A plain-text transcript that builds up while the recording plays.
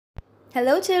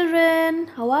Hello, children.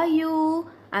 How are you?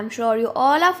 I'm sure you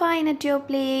all are fine at your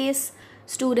place.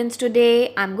 Students,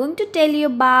 today I'm going to tell you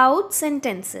about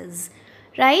sentences.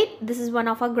 Right? This is one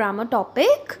of our grammar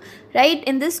topic. Right?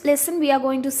 In this lesson, we are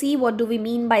going to see what do we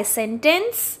mean by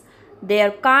sentence,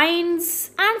 their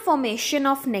kinds, and formation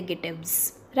of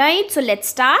negatives. Right? So let's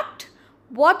start.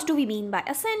 What do we mean by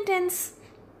a sentence?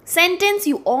 Sentence,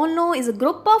 you all know, is a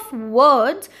group of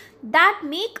words that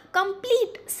make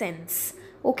complete sense.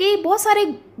 Okay बहुत सारे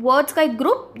words का एक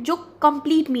group जो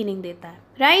complete meaning देता है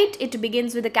right it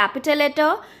begins with a capital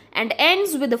letter and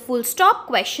ends with a full stop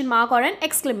question mark और an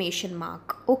exclamation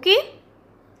mark okay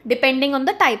depending on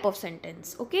the type of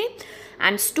sentence. Okay,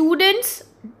 and students,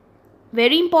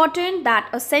 very important that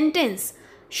a sentence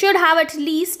should have at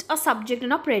least a subject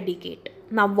and a predicate.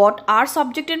 Now what are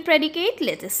subject and predicate?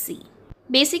 Let us see.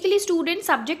 Basically, students,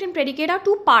 subject and predicate are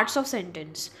two parts of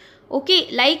sentence. Okay,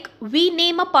 like we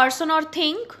name a person or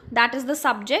thing, that is the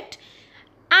subject,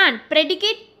 and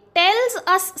predicate tells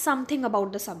us something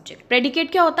about the subject.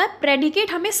 Predicate क्या होता है?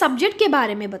 Predicate हमें subject के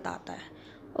बारे में बताता है.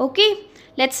 Okay,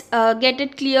 let's get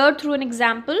it clear through an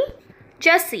example.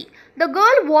 Just see, the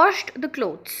girl washed the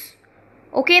clothes.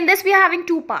 Okay, in this we are having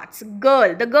two parts.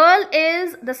 Girl, the girl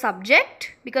is the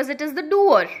subject because it is the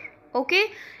doer. Okay,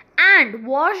 and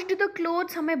washed the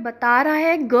clothes हमें बता रहा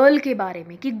है girl के बारे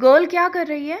में कि girl क्या कर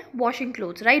रही है, washing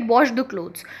clothes, right? Wash the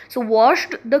clothes. So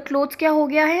washed the clothes क्या हो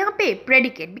गया है यहाँ पे?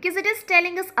 Predicate, because it is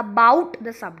telling us about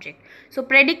the subject. So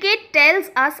predicate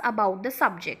tells us about the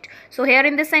subject. So here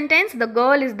in this sentence, the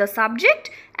girl is the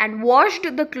subject and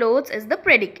washed the clothes is the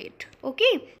predicate.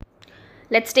 Okay,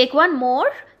 let's take one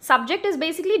more. Subject is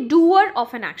basically doer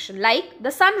of an action, like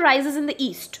the sun rises in the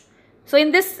east. So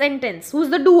in this sentence, who's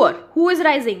the doer? Who is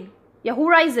rising? Yeah, who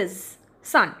rises?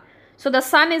 Sun. So the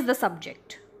sun is the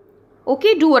subject.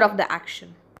 Okay, doer of the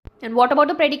action. And what about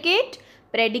the predicate?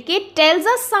 Predicate tells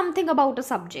us something about a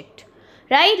subject.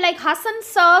 Right? Like Hassan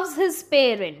serves his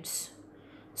parents.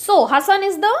 So Hassan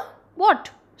is the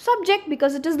what? Subject,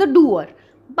 because it is the doer.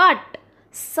 But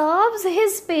serves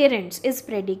his parents is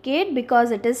predicate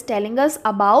because it is telling us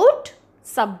about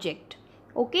subject.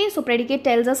 Okay, so predicate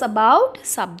tells us about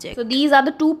subject. So these are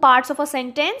the two parts of a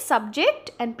sentence,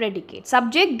 subject and predicate.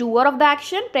 Subject, doer of the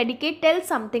action. Predicate tells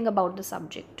something about the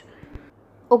subject.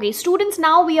 Okay, students,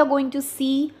 now we are going to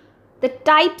see the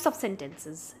types of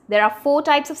sentences. There are 4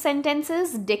 types of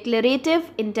sentences: declarative,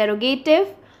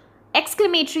 interrogative,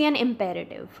 exclamatory and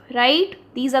imperative, right?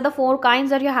 These are the 4 kinds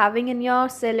that you're having in your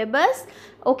syllabus.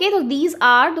 Okay, so these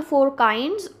are the 4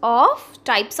 kinds of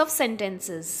types of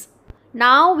sentences.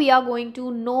 Now we are going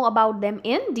to know about them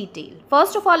in detail.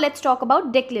 First of all, let's talk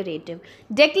about declarative.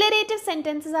 Declarative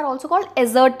sentences are also called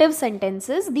assertive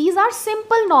sentences. These are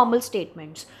simple normal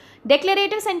statements.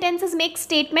 Declarative sentences make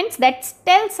statements that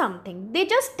tell something. They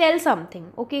just tell something.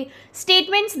 Okay,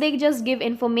 statements, they just give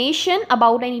information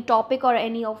about any topic or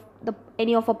any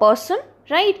of a person,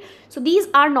 right? So these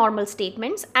are normal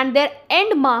statements and their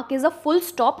end mark is a full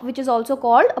stop, which is also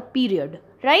called a period,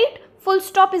 right? Full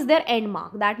stop is their end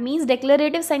mark. That means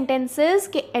declarative sentences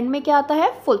के end में क्या आता है?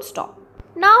 Full stop.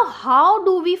 Now how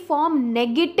do we form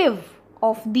negative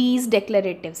of these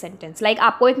declarative sentence? Like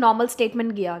आपको एक normal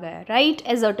statement दिया गया है, right?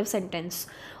 Assertive sentence.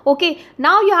 Okay,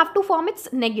 now you have to form its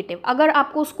negative. अगर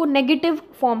आपको उसको negative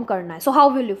form करना है, so how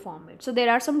will you form it? So there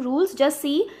are some rules. Just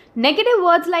see, negative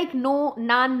words like no,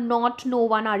 none, not, no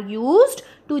one are used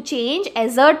to change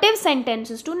assertive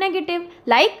sentences to negative.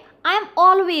 Like I am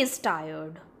always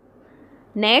tired.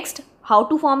 Next, how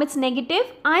to form its negative?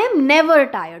 I am never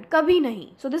tired. Kabhi nahi.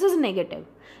 So this is negative,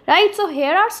 right? So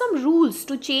here are some rules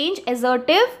to change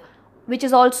assertive, which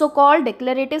is also called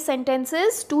declarative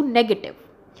sentences, to negative.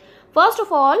 First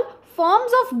of all,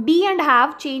 forms of be and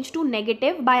have change to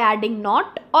negative by adding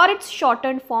not or its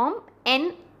shortened form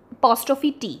n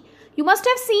apostrophe t. You must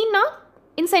have seen now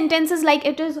in sentences like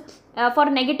it is for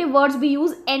negative words we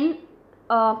use n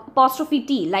apostrophe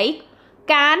t, like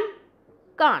can,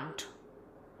 can't.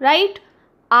 Right?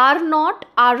 Are not,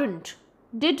 aren't.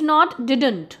 Did not,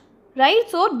 didn't. Right?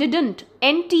 So didn't,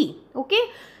 nt. Okay?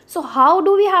 So how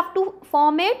do we have to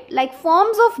form it? Like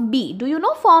forms of be. Do you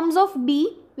know forms of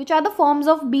be? Which are the forms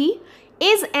of be?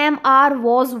 Is, am, are,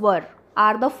 was, were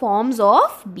are the forms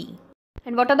of be.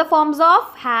 And what are the forms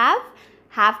of have?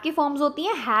 Have की forms होती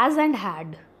हैं has and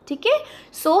had. ठीक है?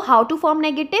 So how to form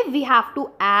negative? We have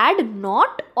to add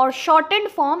not or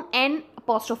shortened form n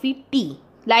apostrophe t.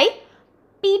 Like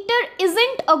Peter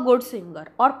isn't a good singer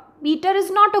or Peter is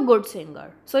not a good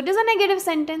singer. So it is a negative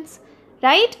sentence,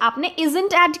 right? आपने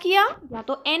isn't add किया, या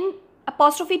तो n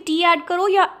apostrophe t add करो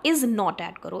या is not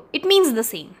add करो. It means the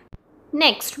same.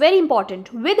 Next, very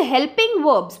important, with helping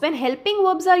verbs, when helping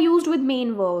verbs are used with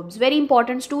main verbs, very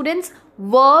important students,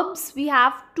 verbs, we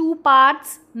have two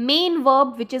parts, main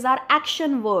verb which is our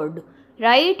action word,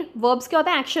 right? Verbs क्या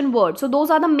होता है? Action word, so those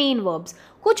are the main verbs.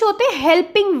 कुछ होते हैं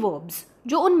helping verbs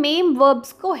जो उन main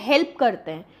verbs को help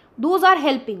करते हैं, those are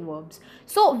helping verbs.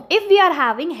 So if we are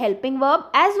having helping verb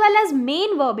as well as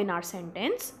main verb in our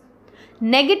sentence,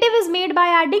 negative is made by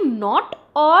adding not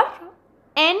or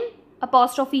n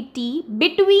apostrophe t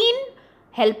between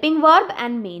helping verb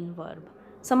and main verb.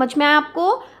 समझ में आया आपको?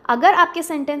 अगर आपके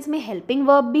sentence में helping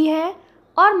verb भी है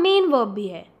और main verb भी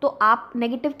है तो आप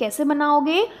नेगेटिव कैसे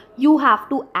बनाओगे? You have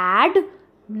to add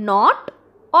not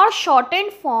or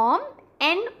shortened form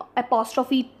n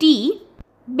apostrophe t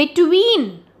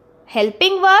between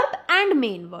helping verb and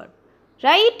main verb,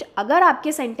 right? अगर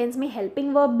आपके सेंटेंस में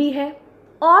helping verb भी है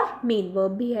और main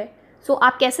verb भी है, so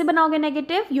आप कैसे बनाओगे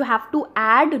negative? You have to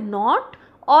add not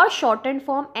or shortened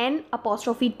form n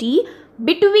apostrophe t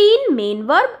between main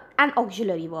verb and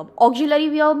auxiliary verb. Auxiliary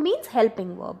verb means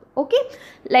helping verb. Okay,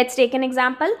 let's take an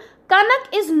example.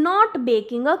 Kanak is not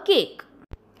baking a cake.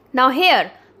 Now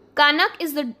here Kanak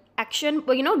is the action,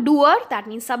 doer, that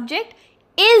means subject.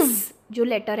 Is जो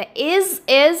letter है,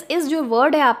 is जो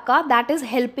word है आपका, that is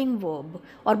helping verb.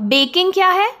 और baking क्या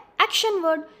है? Action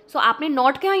word. So आपने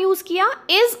not कहाँ यूज किया?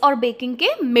 is और baking के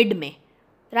mid में,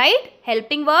 right?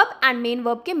 helping verb and main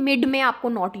verb के mid में आपको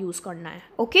not यूज करना है.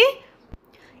 Okay?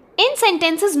 In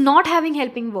sentences not having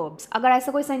helping verbs, अगर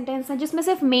ऐसा कोई sentence है जिसमें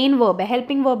सिर्फ main verb है,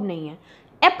 helping verb नहीं है,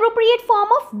 appropriate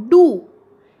form of do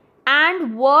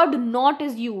and word not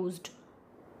is used.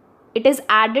 It is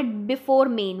added before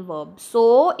main verb.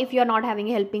 So if you are not having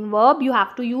a helping verb, you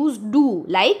have to use do.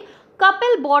 Like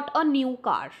couple bought a new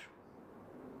car.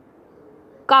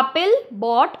 Couple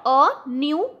bought a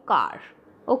new car.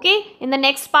 Okay, in the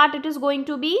next part it is going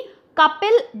to be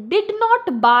couple did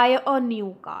not buy a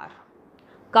new car.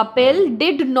 Couple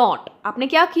did not, आपने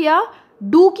क्या किया?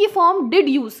 Do की form did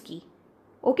use की.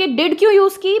 Okay, did क्यों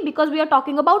use की? Because we are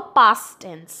talking about past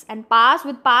tense and past,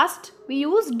 with past we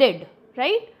use did,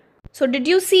 right? So did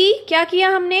you see क्या किया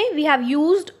हमने? We have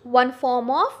used one form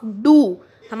of do.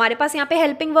 हमारे पास यहाँ पे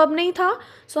helping verb नहीं था,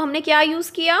 so हमने क्या use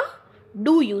किया?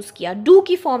 Do use किया, do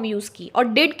की form use की.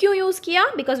 और did क्यों use किया?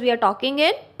 Because we are talking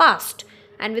in past,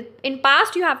 and in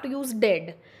past you have to use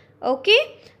did. Okay,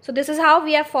 so this is how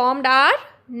we have formed our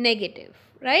negative,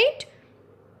 right?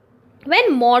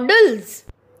 When modals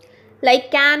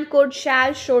like can, could,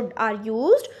 shall, should are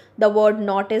used, the word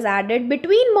not is added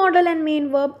between modal and main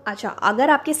verb. अच्छा, अगर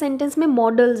आपके sentence में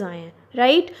modals आए हैं,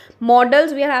 right?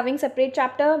 Modals we are having separate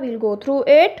chapter, we'll go through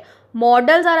it.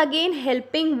 Modals are again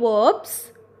helping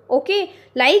verbs. Okay,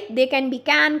 like they can be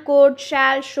can, could,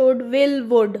 shall, should, will,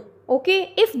 would.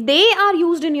 Okay, if they are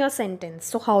used in your sentence,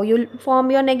 so how you'll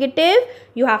form your negative?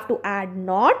 You have to add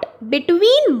not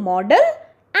between modal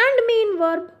and main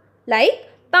verb. Like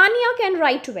Tanya can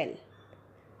write well.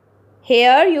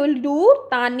 Here you will do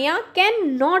Tanya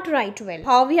cannot write well.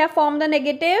 How we have formed the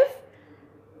negative?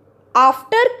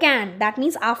 After can, that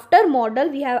means after modal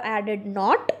we have added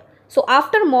not. So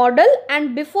after modal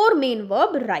and before main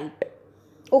verb write.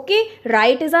 Okay,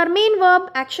 write is our main verb,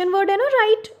 action word and a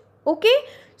write. Okay,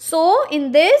 so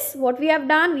in this what we have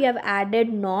done, we have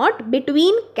added not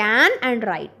between can and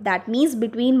write. That means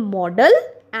between modal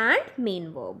and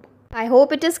main verb. I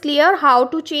hope it is clear how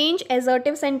to change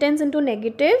assertive sentence into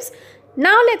negatives.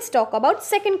 Now let's talk about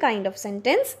second kind of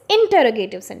sentence,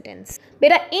 interrogative sentence.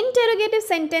 Beta, interrogative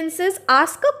sentences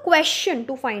ask a question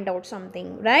to find out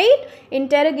something, right?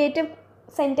 Interrogative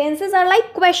sentences are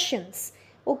like questions.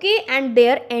 Okay, and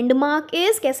their end mark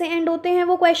is, कैसे end होते हैं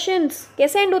वो questions?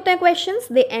 कैसे end होते हैं questions?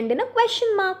 They end in a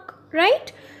question mark,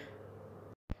 right?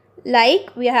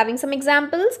 Like we are having some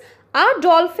examples. Are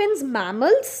dolphins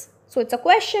mammals? So it's a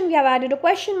question, we have added a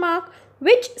question mark.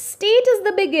 Which state is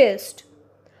the biggest?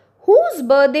 Whose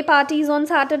birthday party is on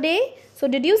Saturday? So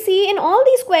did you see in all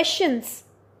these questions,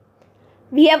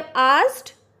 we have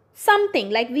asked something,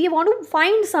 like we want to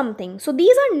find something. So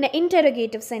these are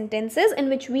interrogative sentences in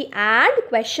which we add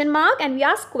question mark and we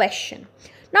ask question.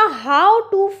 Now how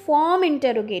to form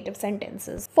interrogative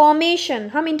sentences? Formation,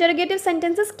 हम interrogative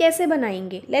sentences कैसे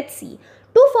बनाएंगे? Let's see.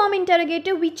 To form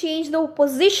interrogative, we change the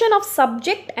position of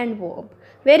subject and verb.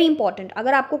 Very important.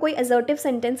 अगर आपको कोई assertive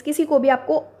sentence, किसी को भी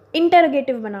आपको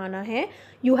interrogative बनाना है,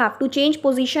 you have to change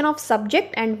position of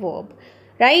subject and verb,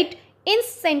 right? In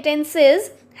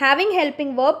sentences having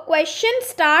helping verb, question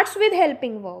starts with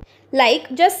helping verb.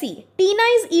 Like just see, Tina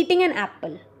is eating an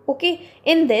apple. Okay,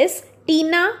 in this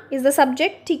Tina is the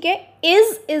subject, ठीक है?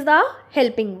 Is the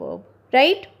helping verb,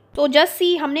 right? So just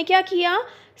see, हमने क्या किया?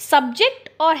 Subject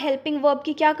और helping verb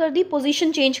की क्या कर दी,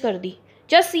 position change कर दी.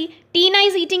 Just see, Tina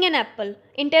is eating an apple.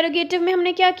 Interrogative में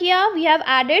हमने क्या किया, we have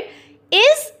added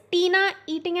is Tina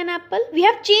eating an apple. We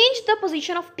have change the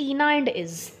position of Tina and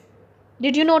is.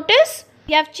 Did you notice?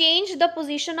 We have change the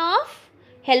position of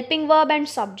helping verb and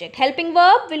subject. Helping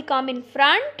verb will come in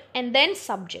front and then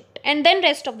subject and then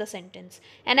rest of the sentence,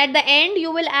 and at the end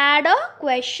you will add a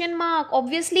question mark.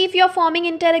 Obviously if you are forming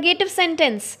interrogative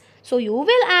sentence, so you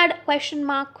will add question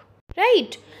mark,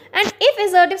 right? And if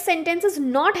assertive sentence is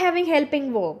not having helping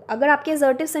verb, agar aapke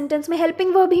assertive sentence mein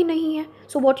helping verb hi nahi hai,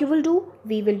 so what you will do,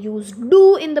 we will use do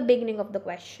in the beginning of the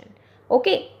question.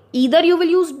 Okay, either you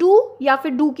will use do ya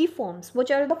fir do ki forms.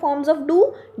 Which are the forms of do?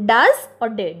 Does or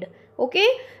did. Okay,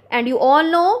 and you all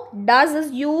know does is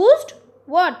used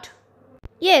what?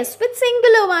 Yes, with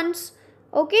singular ones.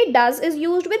 Okay, does is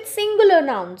used with singular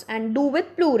nouns and do with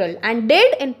plural, and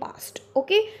did in past.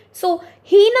 Okay, so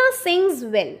Hina sings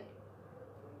well.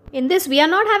 In this we are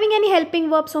not having any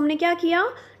helping verb, so हमने क्या किया,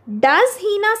 does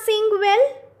Hina sing well?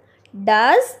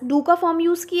 Does do का form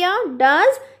use किया,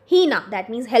 does Hina, that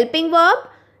means helping verb,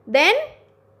 then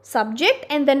subject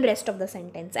and then rest of the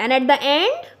sentence, and at the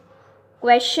end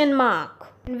question mark.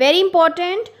 Very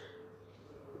important,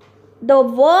 the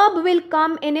verb will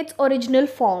come in its original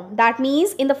form. That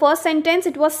means in the first sentence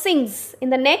it was sings,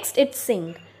 in the next it's sing,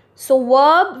 so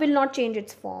verb will not change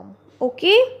its form.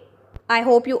 Okay, I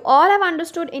hope you all have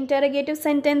understood interrogative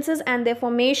sentences and their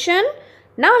formation.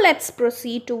 Now let's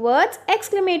proceed towards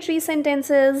exclamatory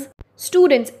sentences.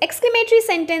 Students, exclamatory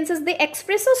sentences, they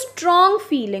express a strong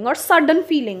feeling or sudden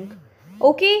feeling.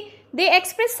 Okay, they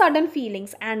express sudden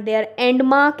feelings and their end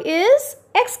mark is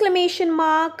exclamation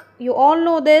mark. You all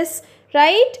know this,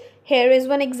 right? Here is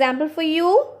one example for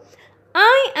you.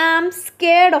 I am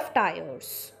scared of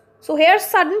tires. So here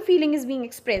sudden feeling is being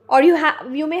expressed. Or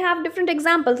you may have different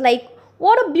examples like,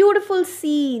 what a beautiful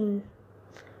scene.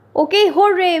 Okay,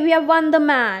 hooray, we have won the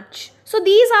match. So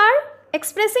these are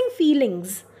expressing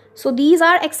feelings. So these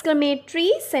are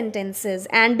exclamatory sentences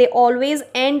and they always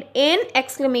end in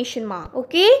exclamation mark.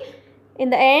 Okay, in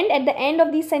the end, at the end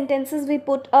of these sentences we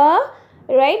put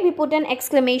an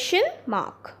exclamation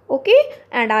mark. Okay,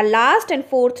 and our last and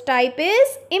fourth type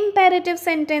is imperative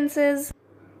sentences.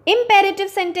 Imperative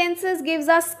sentences gives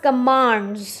us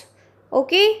commands.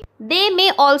 Okay, they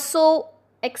may also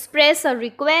express a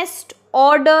request,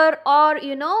 order, or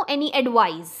any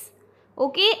advice.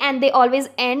 Okay, and they always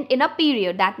end in a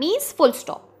period, that means full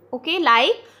stop. Okay,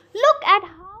 like, look at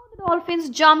how the dolphins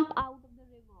jump out of the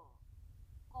river.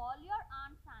 Call your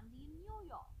Aunt Sandy in New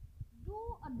York. Do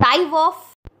a dive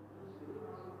off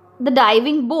the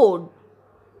diving board.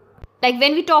 Like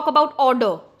when we talk about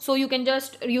order, so you can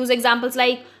just use examples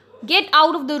like, get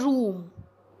out of the room.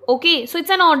 Okay, so it's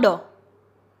an order.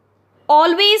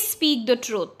 Always speak the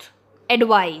truth.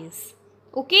 Advise.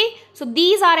 Okay, so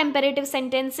these are imperative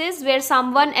sentences where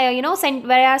someone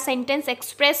where a sentence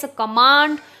express a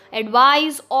command,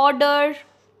 advice, order,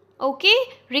 okay,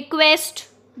 request.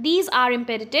 These are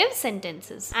imperative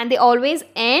sentences and they always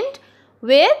end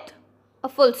with a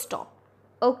full stop.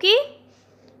 Okay,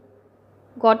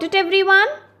 got it everyone?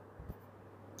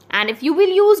 And if you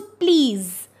will use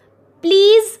please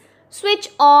switch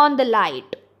on the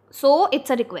light, so it's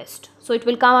a request, so it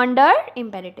will come under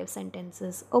imperative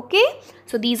sentences. Okay,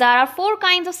 so these are our 4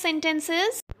 kinds of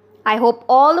sentences. I hope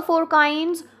all the 4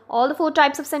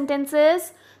 types of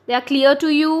sentences, they are clear to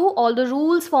you. All the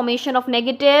rules, formation of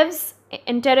negatives,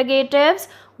 interrogatives.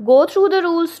 Go through the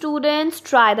rules, students.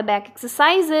 Try the back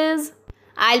exercises.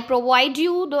 I'll provide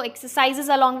you the exercises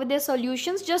along with their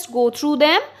solutions. Just go through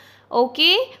them.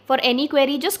 Okay, for any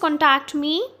query just contact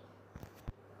me.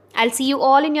 I'll see you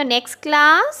all in your next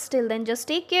class. Till then, just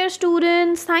take care,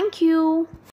 students. Thank you.